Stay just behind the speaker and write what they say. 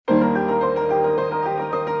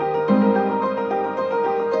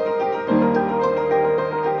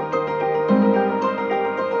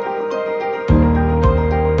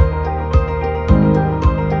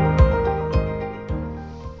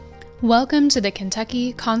Welcome to the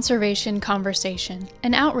Kentucky Conservation Conversation,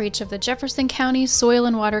 an outreach of the Jefferson County Soil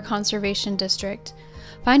and Water Conservation District.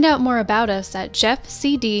 Find out more about us at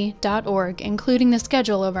jeffcd.org, including the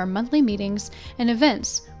schedule of our monthly meetings and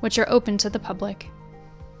events, which are open to the public.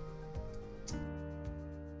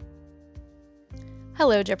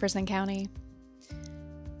 Hello, Jefferson County.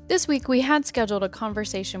 This week we had scheduled a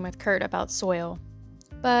conversation with Kurt about soil,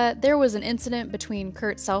 but there was an incident between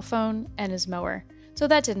Kurt's cell phone and his mower, so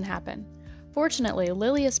that didn't happen. Fortunately,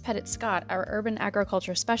 Lilius Pettit Scott, our urban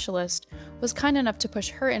agriculture specialist, was kind enough to push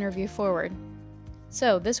her interview forward.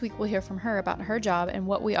 So this week we'll hear from her about her job and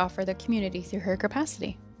what we offer the community through her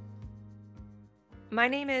capacity. My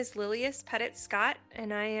name is Lilius Pettit Scott,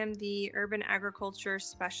 and I am the urban agriculture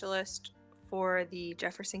specialist for the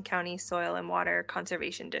Jefferson County Soil and Water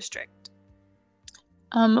Conservation District.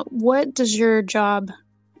 What does your job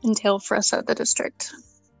entail for us at the district?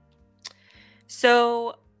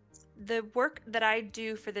 So the work that I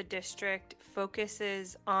do for the district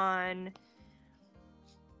focuses on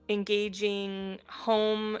engaging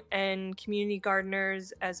home and community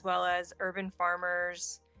gardeners as well as urban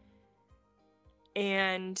farmers,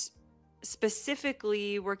 and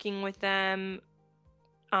specifically working with them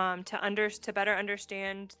to better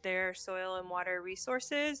understand their soil and water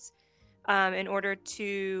resources in order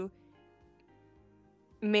to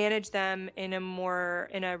manage them in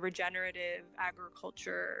a regenerative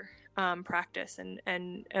agriculture practice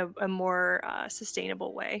and a more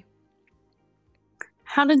sustainable way.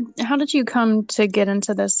 How did you come to get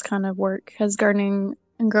into this kind of work? Has gardening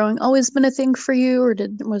and growing always been a thing for you, or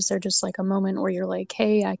was there just like a moment where you're like,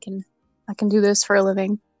 hey, I can do this for a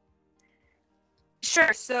living?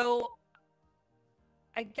 Sure. So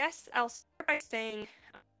I guess I'll start by saying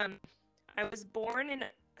I was born in a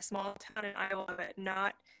small town in Iowa, but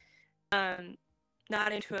not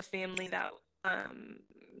into a family that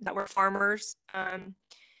were farmers.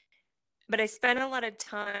 But I spent a lot of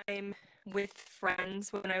time with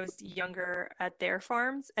friends when I was younger at their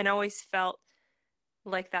farms, and always felt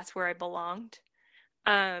like that's where I belonged.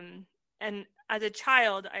 And as a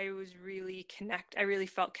child, I really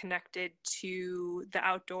felt connected to the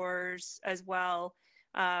outdoors as well.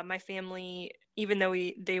 My family, even though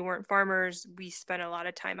they weren't farmers, we spent a lot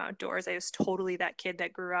of time outdoors. I was totally that kid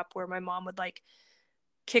that grew up where my mom would like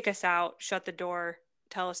kick us out, shut the door,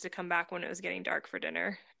 tell us to come back when it was getting dark for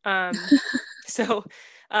dinner. So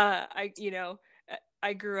I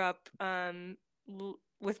grew up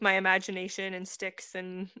with my imagination and sticks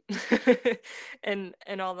and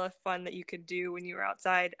and all the fun that you could do when you were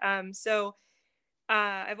outside.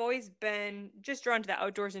 I've always been just drawn to the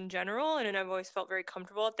outdoors in general, and I've always felt very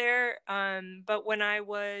comfortable out there. But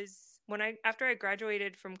after I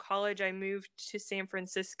graduated from college, I moved to San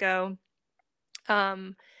Francisco,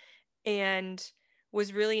 and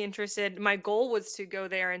was really interested. My goal was to go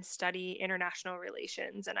there and study international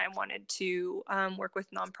relations, and I wanted to work with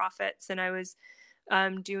nonprofits, and I was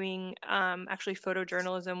doing actually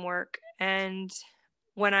photojournalism work. And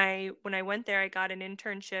when I went there, I got an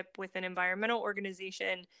internship with an environmental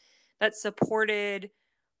organization that supported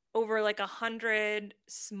over like 100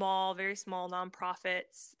 very small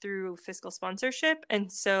nonprofits through fiscal sponsorship.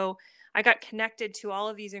 And so I got connected to all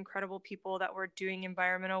of these incredible people that were doing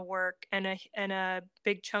environmental work, and a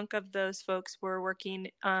big chunk of those folks were working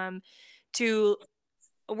on food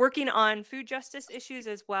justice issues,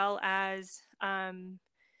 as well as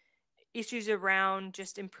issues around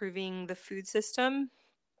just improving the food system.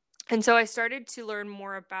 And so I started to learn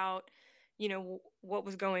more about, what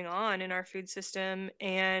was going on in our food system,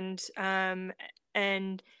 and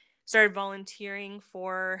started volunteering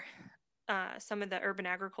for some of the urban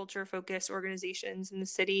agriculture focused organizations in the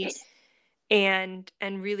city, and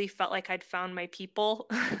really felt like I'd found my people.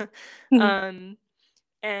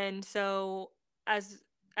 And so as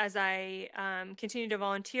I continued to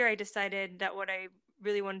volunteer, I decided that what I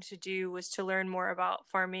really wanted to do was to learn more about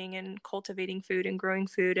farming and cultivating food and growing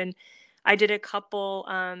food. And I did a couple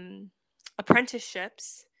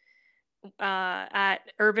apprenticeships at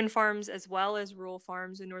urban farms as well as rural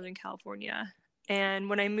farms in Northern California. And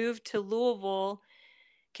when I moved to Louisville,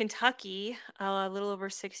 Kentucky, a little over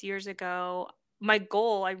 6 years ago, my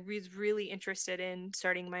goal, I was really interested in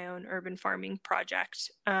starting my own urban farming project.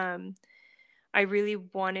 I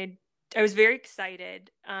was very excited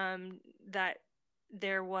that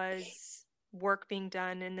there was work being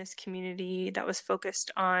done in this community that was focused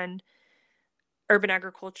on urban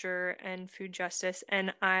agriculture and food justice.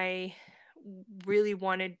 And I really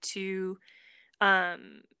wanted to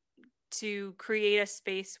create a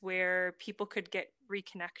space where people could get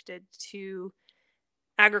reconnected to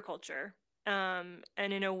agriculture. and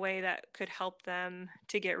in a way that could help them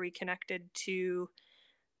to get reconnected to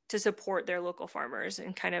support their local farmers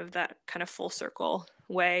in kind of that kind of full circle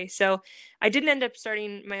way. So I didn't end up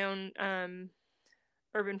starting my own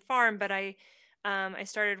urban farm, but I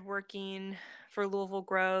started working for Louisville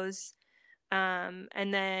Grows, and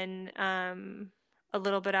then a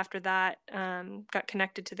little bit after that, got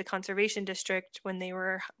connected to the conservation district when they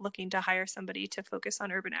were looking to hire somebody to focus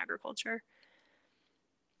on urban agriculture.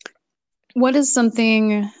 What is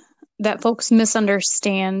something that folks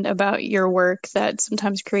misunderstand about your work that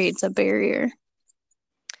sometimes creates a barrier?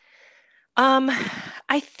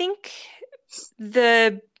 I think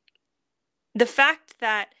the fact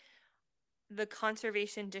that the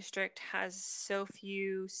conservation district has so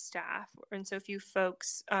few staff and so few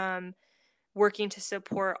folks working to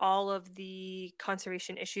support all of the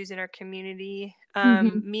conservation issues in our community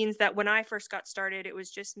means that when I first got started, it was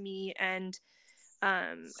just me and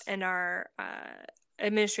our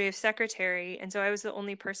administrative secretary. And so I was the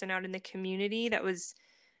only person out in the community that was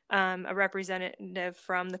a representative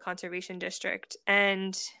from the conservation district.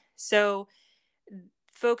 And so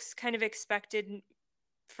folks kind of expected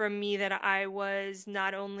from me that I was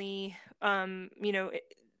not only,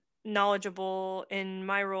 knowledgeable in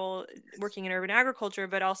my role working in urban agriculture,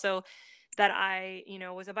 but also that I,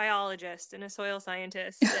 was a biologist and a soil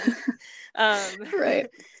scientist and, Right.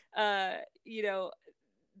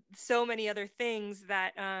 So many other things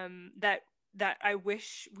that I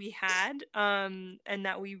wish we had, and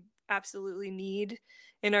that we absolutely need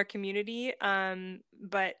in our community.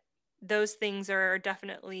 But those things are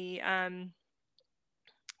definitely,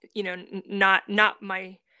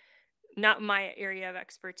 not my area of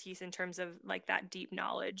expertise in terms of like that deep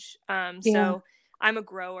knowledge. So I'm a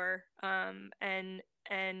grower, and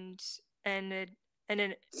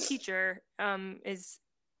a teacher,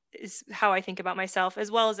 is how I think about myself,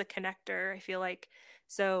 as well as a connector, I feel like.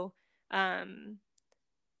 So, I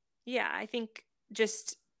think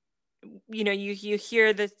just, you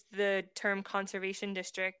hear the term conservation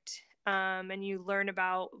district, and you learn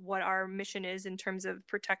about what our mission is in terms of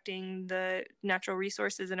protecting the natural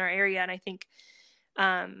resources in our area. And I think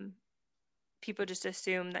people just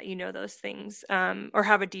assume that those things, or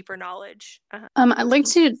have a deeper knowledge. I'd like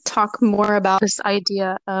to talk more about this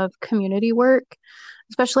idea of community work,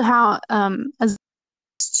 especially how, as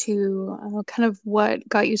to kind of what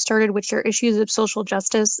got you started with your issues of social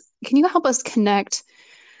justice. Can you help us connect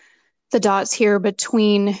the dots here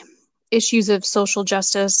between issues of social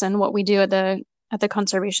justice and what we do at the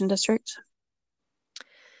conservation district?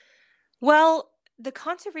 Well, the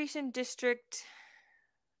conservation district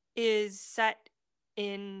is set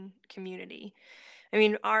in community. I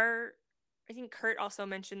mean, I think Kurt also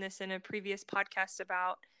mentioned this in a previous podcast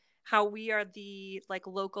about how we are the like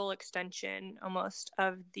local extension almost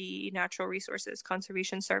of the Natural Resources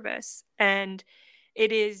Conservation Service. And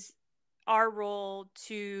it is our role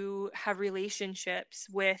to have relationships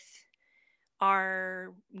with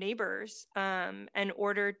our neighbors, in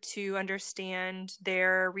order to understand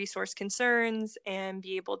their resource concerns and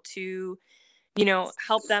be able to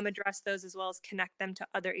help them address those, as well as connect them to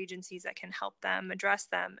other agencies that can help them address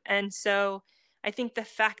them. And so I think the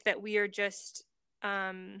fact that we are just,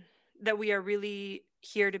 that we are really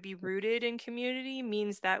here to be rooted in community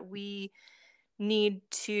means that we need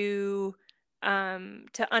to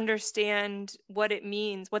understand what that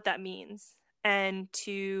means, and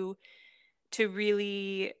to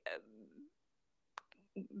really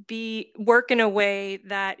work in a way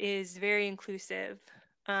that is very inclusive,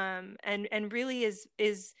 and really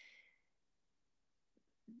is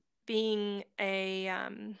being a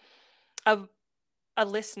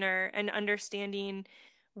listener and understanding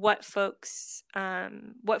what folks are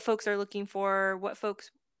looking for, what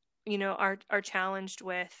folks are challenged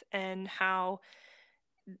with, and how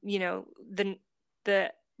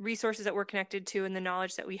the resources that we're connected to and the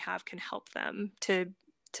knowledge that we have can help them to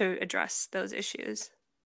address those issues.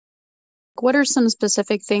 What are some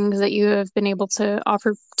specific things that you have been able to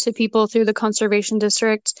offer to people through the conservation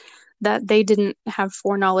district that they didn't have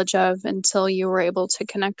foreknowledge of until you were able to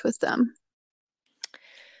connect with them?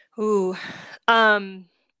 Ooh,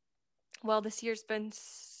 well, this year's been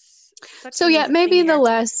such so an yeah, maybe year, the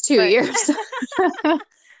last 2 years.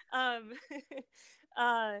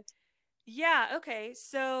 Yeah, okay.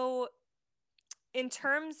 So in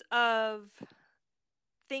terms of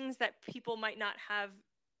things that people might not have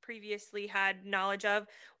previously had knowledge of,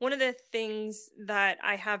 one of the things that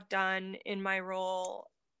I have done in my role,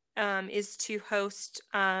 is to host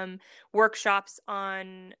workshops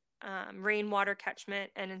on rainwater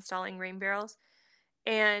catchment and installing rain barrels.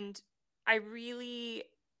 And I really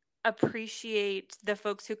appreciate the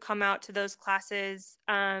folks who come out to those classes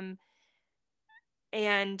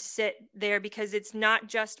and sit there, because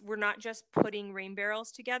we're not just putting rain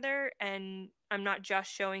barrels together, and I'm not just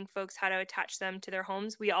showing folks how to attach them to their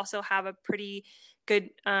homes. We also have a pretty good,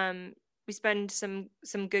 we spend some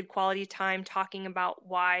good quality time talking about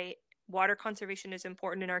why water conservation is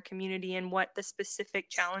important in our community and what the specific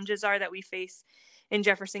challenges are that we face in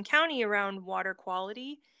Jefferson County around water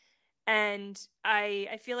quality. And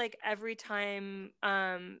I feel like every time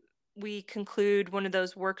we conclude one of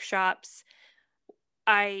those workshops,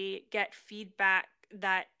 I get feedback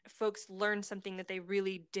that folks learn something that they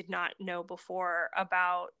really did not know before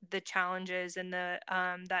about the challenges and the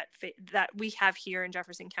that we have here in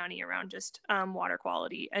Jefferson County around just water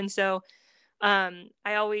quality. And so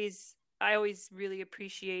I always really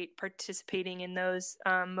appreciate participating in those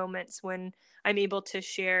moments when I'm able to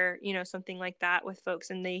share, something like that with folks,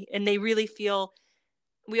 and they really feel.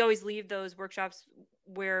 We always leave those workshops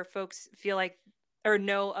where folks feel like or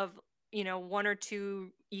know of one or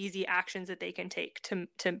two easy actions that they can take to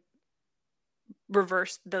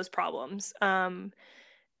reverse those problems. And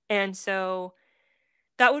so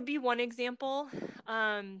that would be one example.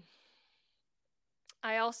 I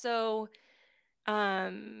also,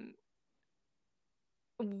 as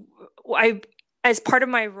part of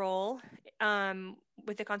my role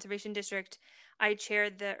with the Conservation District, I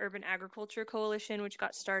chaired the Urban Agriculture Coalition, which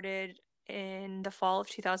got started in the fall of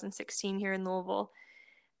 2016 here in Louisville.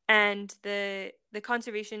 And the Urban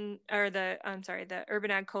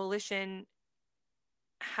Ag Coalition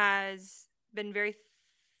has been very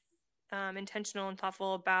intentional and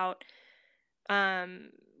thoughtful about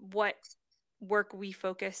what work we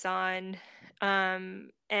focus on.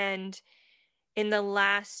 And in the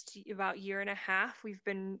last about year and a half, we've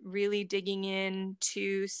been really digging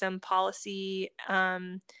into some policy,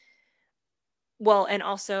 and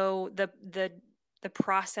also the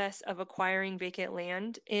process of acquiring vacant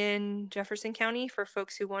land in Jefferson County for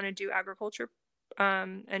folks who want to do agriculture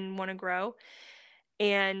and want to grow.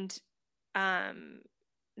 And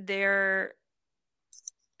there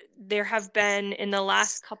have been, in the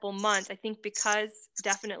last couple months, I think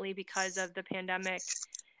definitely because of the pandemic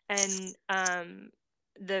and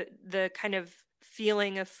the kind of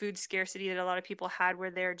feeling of food scarcity that a lot of people had,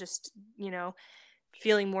 where they're just,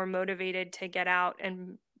 feeling more motivated to get out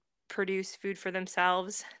and produce food for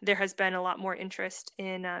themselves. There has been a lot more interest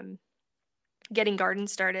in getting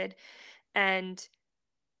gardens started, and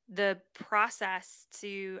the process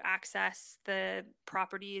to access the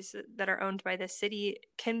properties that are owned by the city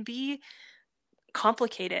can be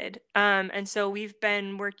complicated. And so we've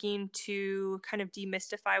been working to kind of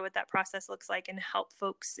demystify what that process looks like and help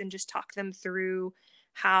folks and just talk them through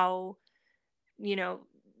how,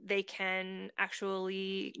 they can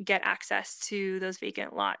actually get access to those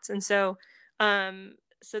vacant lots. And so,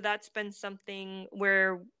 so that's been something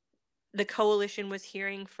where the coalition was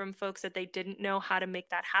hearing from folks that they didn't know how to make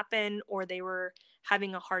that happen, or they were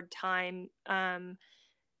having a hard time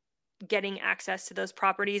getting access to those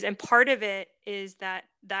properties. And part of it is that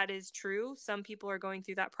is true. Some people are going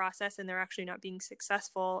through that process and they're actually not being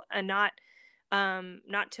successful, and not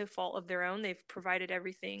to fault of their own. They've provided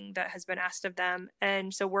everything that has been asked of them.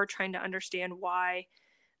 And so we're trying to understand why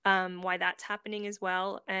that's happening as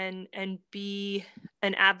well, and be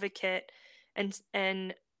an advocate and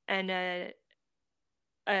a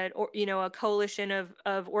coalition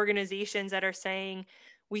of organizations that are saying,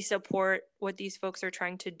 we support what these folks are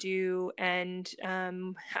trying to do, and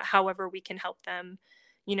however we can help them,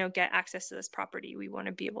 get access to this property, we want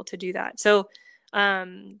to be able to do that. So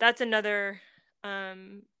that's another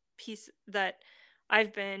piece that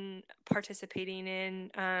I've been participating in,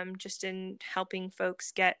 just in helping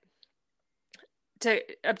folks to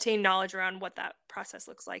obtain knowledge around what that process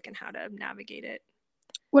looks like and how to navigate it.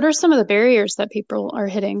 What are some of the barriers that people are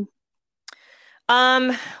hitting?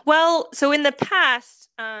 Well, so in the past,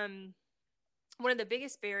 one of the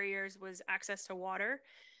biggest barriers was access to water.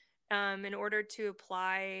 In order to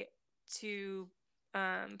apply to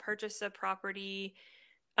purchase a property,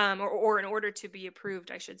 or in order to be approved,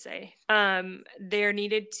 I should say, there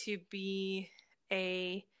needed to be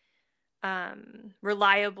a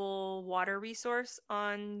reliable water resource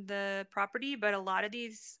on the property. But a lot of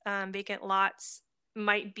these vacant lots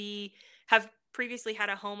might have previously had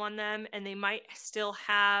a home on them, and they might still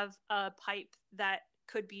have a pipe that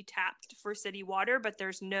could be tapped for city water, but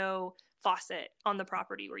there's no faucet on the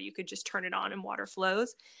property where you could just turn it on and water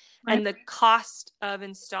flows. Right. And the cost of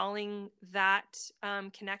installing that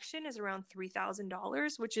connection is around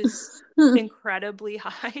 $3,000, which is incredibly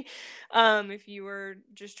high if you were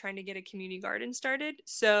just trying to get a community garden started.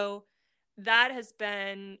 So that has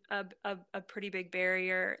been a pretty big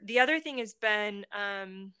barrier. The other thing has been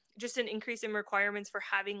just an increase in requirements for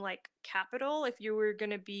having like capital. If you were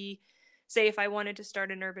going to be, say, if I wanted to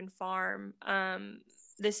start an urban farm,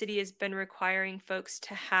 the city has been requiring folks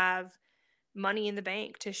to have money in the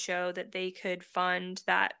bank to show that they could fund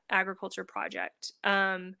that agriculture project.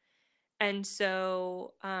 And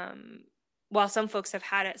so, while some folks have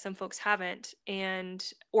had it, some folks haven't, and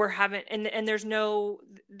there's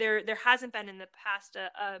there hasn't been in the past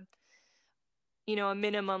a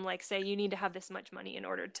minimum, like, say you need to have this much money in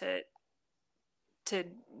order to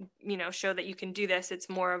show that you can do this. It's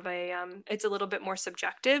more of it's a little bit more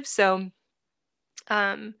subjective. So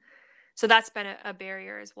that's been a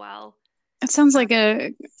barrier as well. It sounds like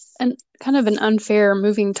an kind of an unfair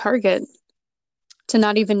moving target to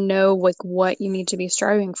not even know like what you need to be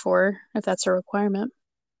striving for if that's a requirement.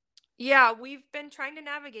 Yeah, we've been trying to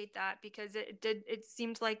navigate that because it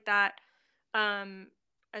seemed like that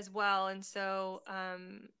as well. And so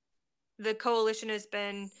the coalition has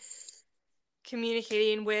been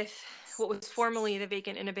communicating with what was formerly the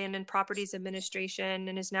Vacant and Abandoned Properties Administration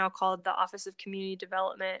and is now called the Office of Community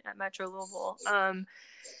Development at Metro Louisville.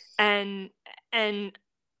 And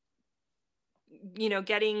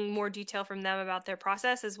getting more detail from them about their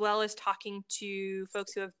process, as well as talking to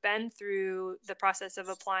folks who have been through the process of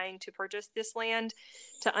applying to purchase this land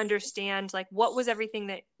to understand like what was everything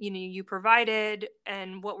that you provided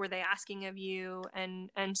and what were they asking of you,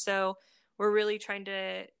 and so we're really trying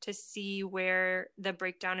to see where the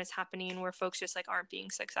breakdown is happening, where folks just like aren't being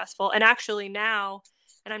successful. And actually now,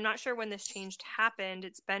 and I'm not sure when this change happened,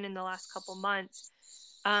 it's been in the last couple months,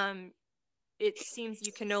 it seems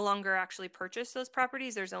you can no longer actually purchase those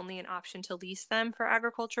properties. There's only an option to lease them for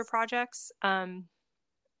agriculture projects.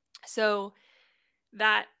 So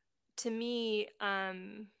that, to me,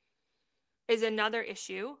 is another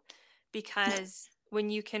issue, because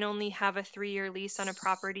when you can only have a 3-year lease on a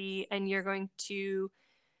property and you're going to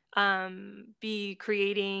be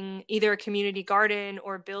creating either a community garden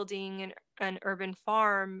or building an urban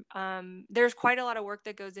farm, there's quite a lot of work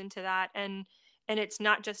that goes into that. And it's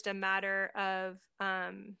not just a matter of,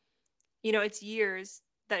 it's years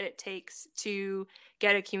that it takes to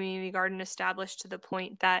get a community garden established to the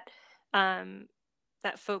point that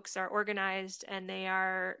that folks are organized and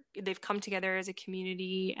they've come together as a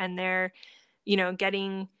community, and they're,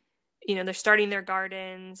 getting, they're starting their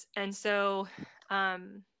gardens. And so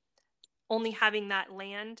only having that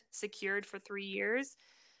land secured for 3 years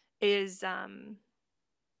is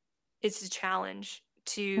it's a challenge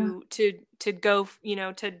to go,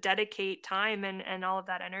 to dedicate time and all of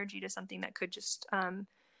that energy to something that could just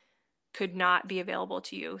could not be available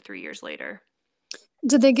to you 3 years later.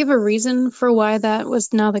 Did they give a reason for why that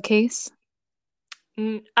was now the case?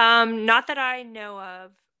 Not that I know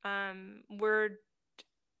of. We're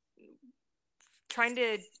trying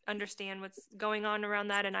to understand what's going on around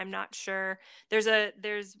that, and I'm not sure.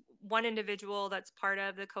 There's one individual that's part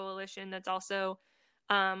of the coalition that's also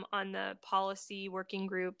on the policy working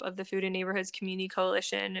group of the Food and Neighborhoods Community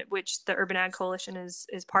Coalition, which the Urban Ag Coalition is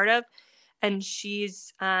part of, and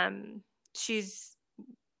she's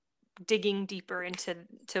digging deeper into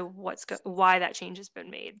why that change has been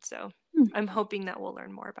made. So I'm hoping that we'll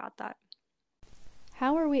learn more about that.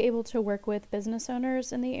 How are we able to work with business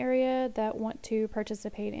owners in the area that want to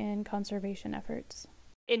participate in conservation efforts?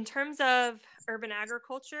 In terms of urban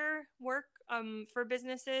agriculture work for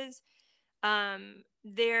businesses,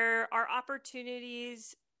 there are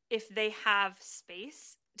opportunities if they have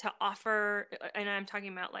space to offer, and I'm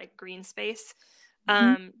talking about like green space,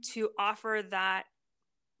 to offer that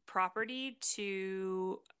property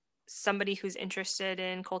to somebody who's interested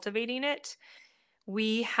in cultivating it.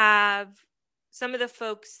 We have some of the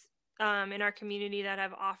folks in our community that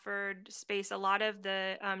have offered space. A lot of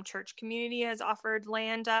the church community has offered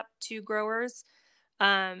land up to growers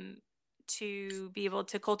to be able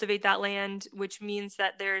to cultivate that land, which means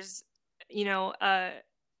that there's, a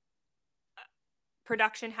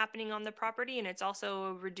production happening on the property, and it's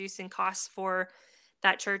also reducing costs for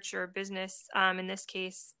that church or business, in this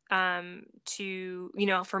case,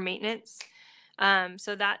 for maintenance.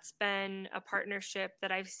 So that's been a partnership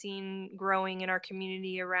that I've seen growing in our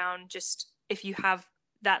community around just if you have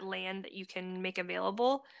that land that you can make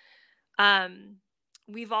available.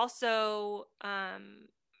 We've also,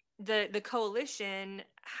 the coalition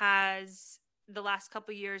has the last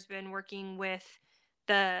couple of years been working with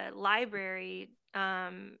the library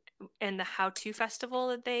and the How To Festival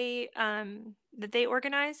that they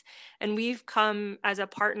organize, and we've come as a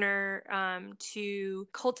partner to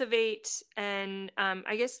cultivate and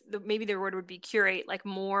I guess maybe the word would be curate, like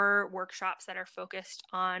more workshops that are focused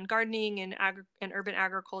on gardening and urban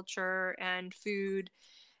agriculture and food.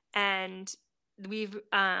 And we've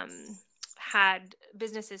had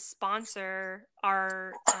businesses sponsor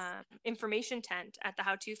our information tent at the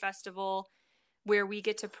How To Festival, where we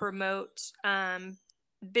get to promote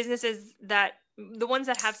businesses that the ones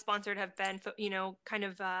that have sponsored have been, kind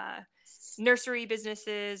of nursery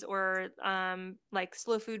businesses or like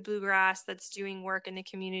Slow Food Bluegrass that's doing work in the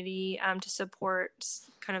community to support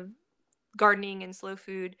kind of gardening and slow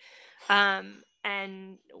food.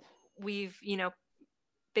 And we've,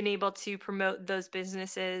 been able to promote those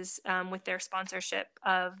businesses with their sponsorship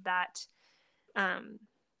of that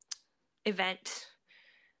event.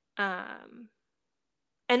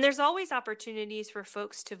 And there's always opportunities for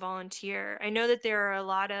folks to volunteer. I know that there are a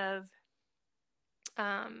lot of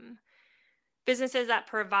businesses that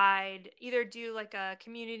provide, either do like a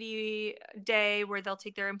community day where they'll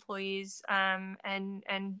take their employees and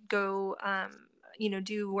go,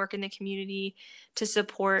 do work in the community to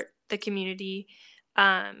support the community.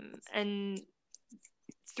 And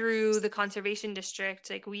through the conservation district,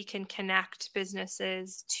 like we can connect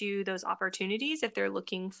businesses to those opportunities if they're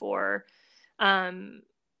looking for,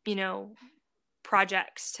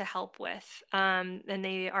 projects to help with, and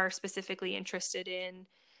they are specifically interested in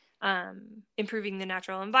improving the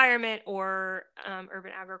natural environment or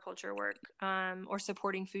urban agriculture work, or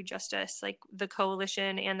supporting food justice. Like the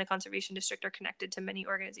coalition and the conservation district are connected to many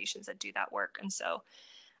organizations that do that work. And so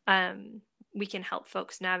we can help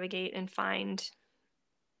folks navigate and find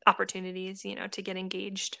opportunities, to get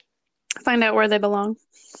engaged. Find out where they belong.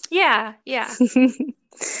 Yeah.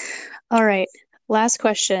 All right. Last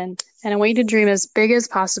question. And I want you to dream as big as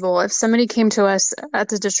possible. If somebody came to us at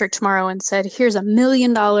the district tomorrow and said, here's $1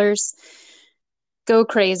 million, go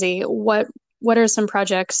crazy, what are some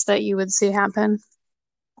projects that you would see happen?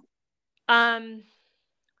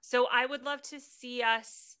 So I would love to see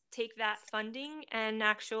us take that funding and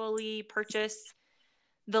actually purchase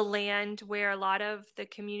the land where a lot of the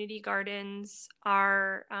community gardens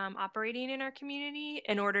are operating in our community,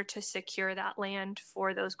 in order to secure that land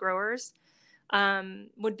for those growers.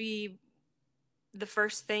 Would be the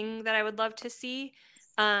first thing that I would love to see.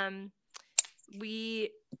 We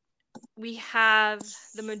have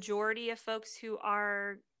the majority of folks who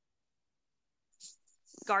are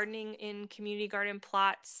gardening in community garden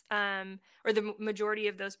plots, or the majority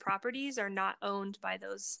of those properties are not owned by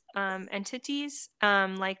those entities,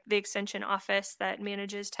 like the Extension Office that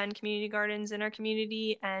manages 10 community gardens in our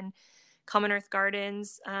community, and Common Earth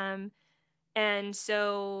Gardens. And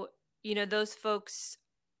so, those folks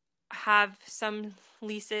have some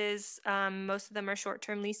leases. Most of them are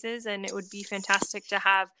short-term leases, and it would be fantastic to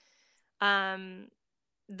have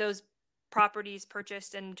those properties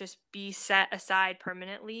purchased and just be set aside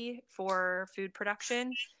permanently for food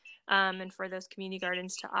production, and for those community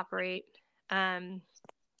gardens to operate.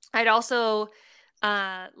 I'd also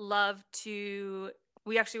love to,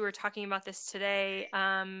 we actually were talking about this today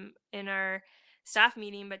in our staff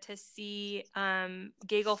meeting, but to see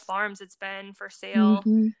Gagel Farms, it's been for sale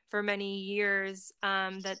for many years,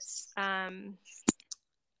 that's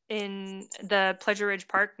in the Pleasure Ridge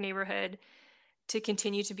Park neighborhood, to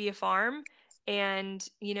continue to be a farm. And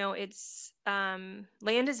it's land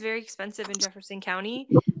is very expensive in Jefferson County,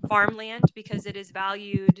 farmland, because it is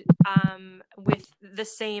valued with the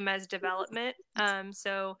same as development.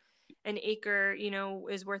 So an acre,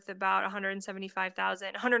 is worth about $140,000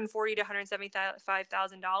 to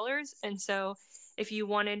 $175,000. And so if you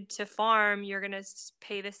wanted to farm, you're going to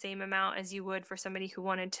pay the same amount as you would for somebody who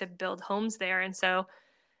wanted to build homes there. And so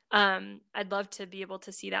I'd love to be able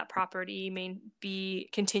to see that property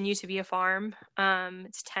continue to be a farm.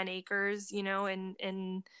 It's 10 acres,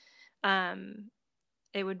 and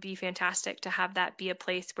it would be fantastic to have that be a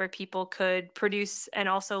place where people could produce and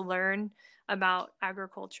also learn about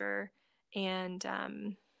agriculture. And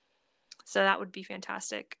so that would be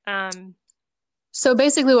fantastic. So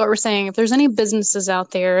basically what we're saying, if there's any businesses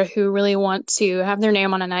out there who really want to have their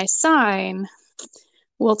name on a nice sign,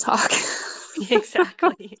 we'll talk.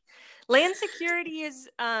 Exactly. Land security is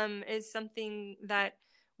something that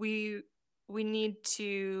we need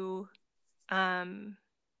to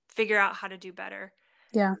figure out how to do better.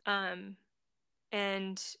 Yeah.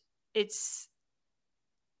 And it's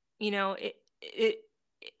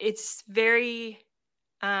it's very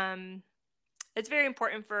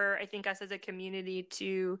important for, I think, us as a community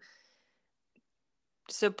to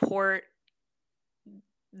support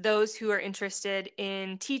those who are interested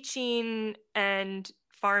in teaching and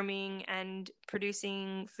farming and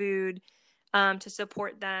producing food, to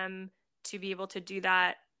support them to be able to do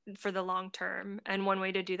that for the long term. And one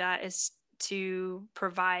way to do that is to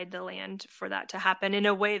provide the land for that to happen in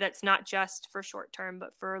a way that's not just for short term,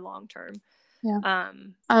 but for long term. Yeah.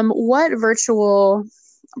 What virtual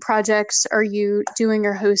projects are you doing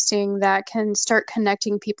or hosting that can start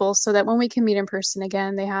connecting people so that when we can meet in person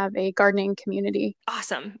again, they have a gardening community?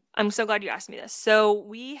 Awesome. I'm so glad you asked me this. So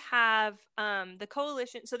we have the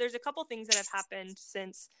coalition. So there's a couple things that have happened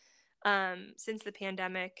since the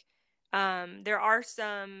pandemic. There are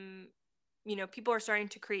some, people are starting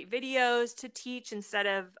to create videos to teach instead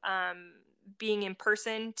of being in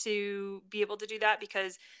person to be able to do that,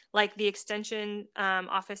 because like the extension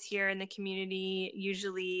office here in the community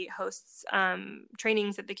usually hosts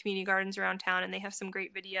trainings at the community gardens around town, and they have some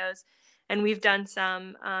great videos. And we've done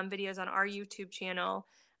some videos on our YouTube channel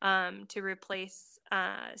to replace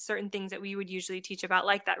certain things that we would usually teach about,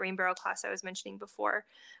 like that rain barrel class I was mentioning before.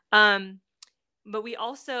 But we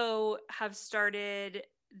also have started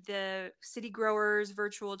the City Growers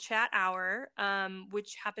Virtual Chat Hour,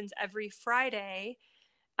 which happens every Friday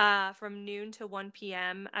from noon to 1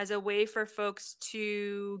 p.m. as a way for folks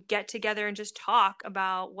to get together and just talk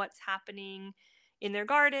about what's happening in their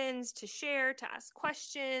gardens, to share, to ask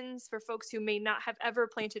questions, for folks who may not have ever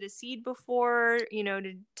planted a seed before,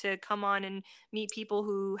 to come on and meet people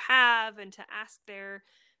who have, and to ask their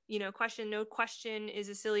question. No question is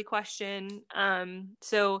a silly question.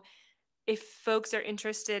 So if folks are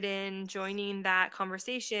interested in joining that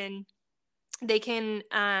conversation, they can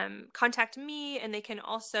contact me, and they can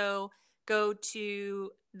also go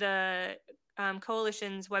to the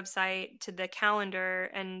coalition's website, to the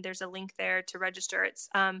calendar, and there's a link there to register. It's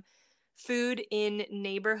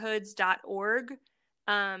foodinneighborhoods.org.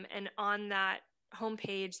 And on that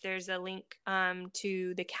homepage, there's a link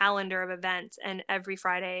to the calendar of events, and every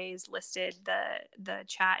Friday is listed the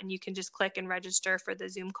chat, and you can just click and register for the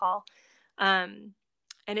Zoom call. And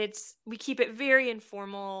we keep it very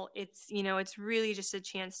informal. It's really just a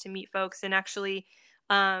chance to meet folks. And actually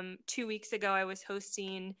 2 weeks ago I was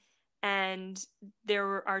hosting, and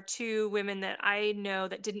there are two women that I know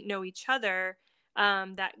that didn't know each other,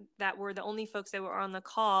 that were the only folks that were on the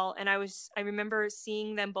call. And I remember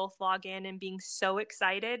seeing them both log in and being so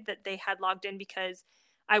excited that they had logged in, because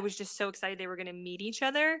I was just so excited they were going to meet each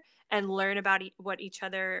other and learn about what each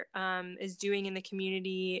other is doing in the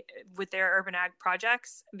community with their urban ag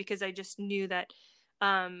projects, because I just knew that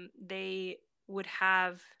they would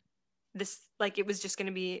have this, like, it was just going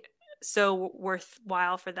to be so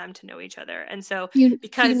worthwhile for them to know each other. And so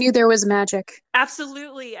because you knew there was magic.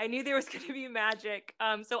 Absolutely. I knew there was going to be magic.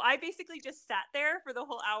 So I basically just sat there for the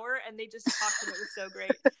whole hour, and they just talked, and it was so great.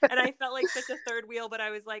 And I felt like such a third wheel, but I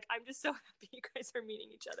was like, I'm just so happy you guys are meeting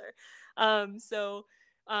each other. So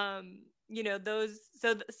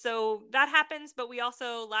that happens. But we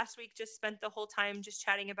also last week just spent the whole time just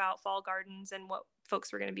chatting about fall gardens and what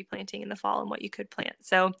folks were going to be planting in the fall and what you could plant.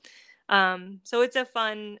 So it's a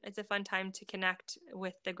fun time to connect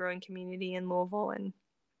with the growing community in Louisville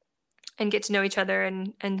and get to know each other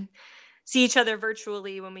and see each other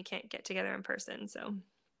virtually when we can't get together in person. So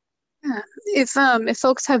yeah. If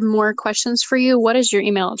folks have more questions for you, what is your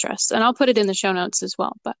email address? And I'll put it in the show notes as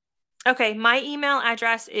well. But okay, my email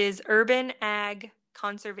address is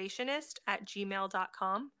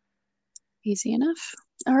urbanagconservationist@gmail.com. Easy enough.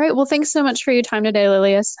 All right. Well, thanks so much for your time today,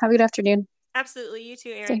 Lilius. Have a good afternoon. Absolutely. You too,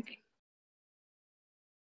 Erin.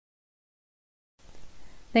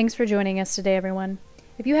 Thanks for joining us today, everyone.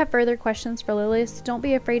 If you have further questions for Lilius, don't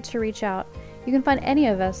be afraid to reach out. You can find any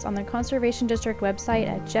of us on the Conservation District website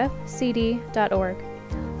at jeffcd.org.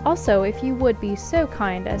 Also, if you would be so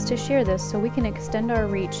kind as to share this so we can extend our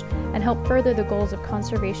reach and help further the goals of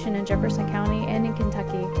conservation in Jefferson County and in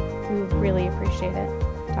Kentucky, we would really appreciate it.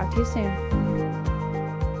 Talk to you soon.